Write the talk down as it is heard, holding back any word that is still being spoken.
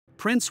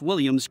Prince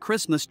William's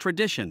Christmas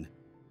tradition.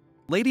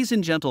 Ladies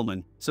and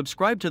gentlemen,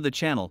 subscribe to the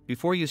channel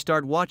before you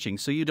start watching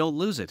so you don't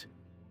lose it.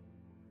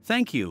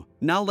 Thank you.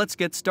 Now let's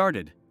get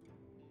started.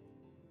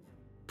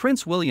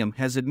 Prince William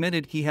has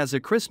admitted he has a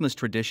Christmas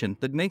tradition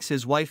that makes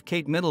his wife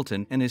Kate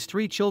Middleton and his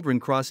 3 children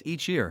cross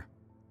each year.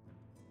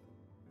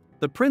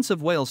 The Prince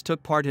of Wales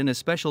took part in a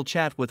special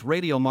chat with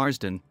Radio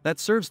Marsden that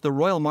serves the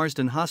Royal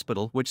Marsden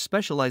Hospital, which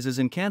specialises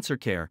in cancer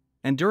care,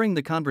 and during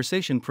the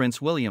conversation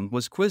Prince William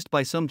was quizzed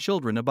by some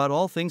children about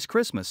all things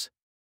Christmas.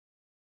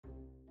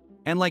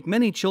 And like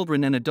many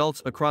children and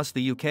adults across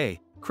the UK,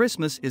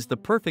 Christmas is the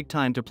perfect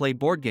time to play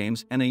board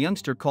games, and a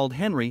youngster called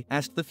Henry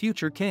asked the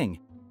future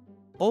king.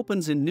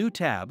 Opens in new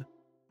tab.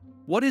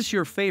 What is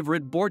your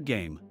favorite board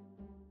game?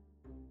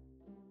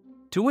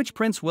 To which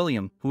Prince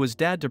William, who is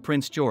dad to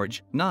Prince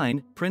George,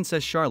 9,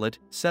 Princess Charlotte,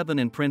 7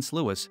 and Prince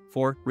Louis,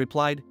 4,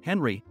 replied,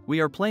 Henry, we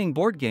are playing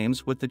board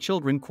games with the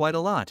children quite a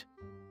lot.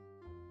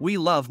 We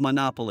love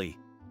Monopoly.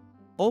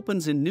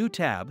 Opens in new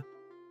tab.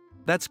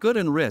 That's good.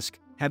 And Risk,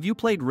 have you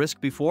played Risk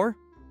before?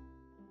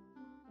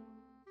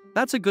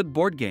 That's a good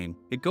board game.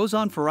 It goes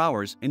on for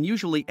hours and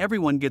usually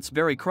everyone gets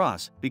very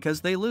cross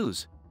because they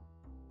lose.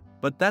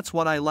 But that's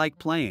what I like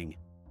playing.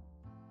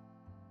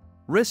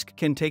 Risk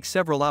can take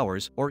several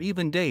hours or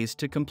even days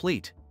to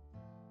complete.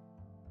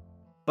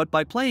 But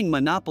by playing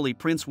Monopoly,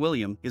 Prince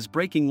William is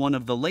breaking one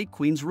of the late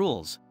Queen's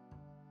rules.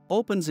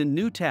 Opens in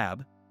new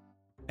tab.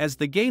 As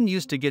the game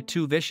used to get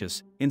too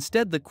vicious,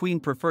 instead the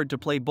Queen preferred to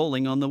play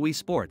bowling on the Wii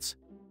Sports.